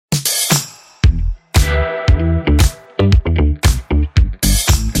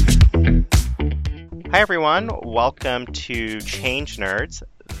Hi, everyone. Welcome to Change Nerds.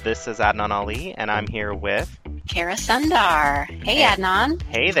 This is Adnan Ali, and I'm here with... Kara Sundar. Hey, Adnan.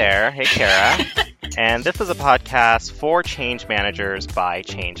 Hey there. Hey, Kara. And this is a podcast for change managers by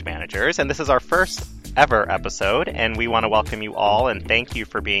change managers, and this is our first ever episode, and we want to welcome you all and thank you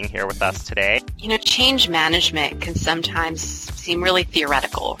for being here with us today. You know, change management can sometimes seem really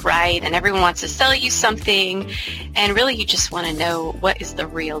theoretical, right? And everyone wants to sell you something, and really you just want to know what is the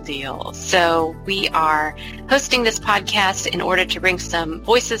real deal. So we are hosting this podcast in order to bring some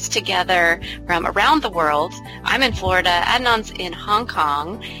voices together from around the world. I'm in Florida, Adnan's in Hong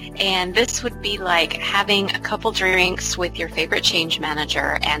Kong, and this would be like having a couple drinks with your favorite change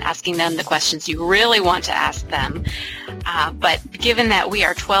manager and asking them the questions you really want to ask them. But given that we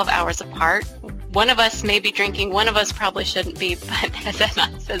are 12 hours apart, one of us may be drinking, one of us probably shouldn't be, but as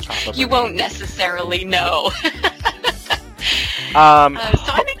Adnan says, you won't necessarily know. So I'm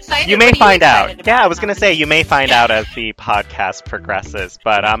excited. You may find out. Yeah, I was going to say you may find out as the podcast progresses,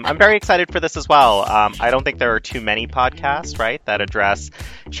 but I'm very excited for this as well. I don't think there are too many podcasts, right, that address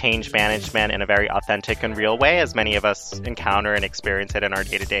change management in a very authentic and real way, as many of us encounter and experience it in our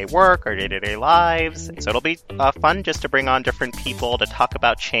day-to-day work, our day-to-day lives. So it'll be fun just to bring on different people to talk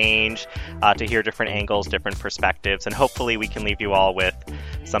about change, to hear different angles, different perspectives, and hopefully we can leave you all with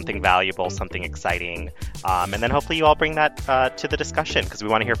something valuable, something exciting, and then hopefully you all bring that to the discussion, because we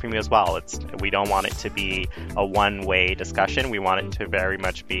want to hear from you as well. We don't want it to be a one-way discussion. We want it to very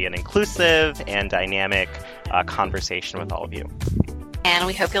much be an inclusive and dynamic conversation with all of you. And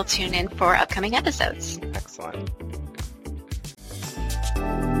we hope you'll tune in for upcoming episodes. Excellent.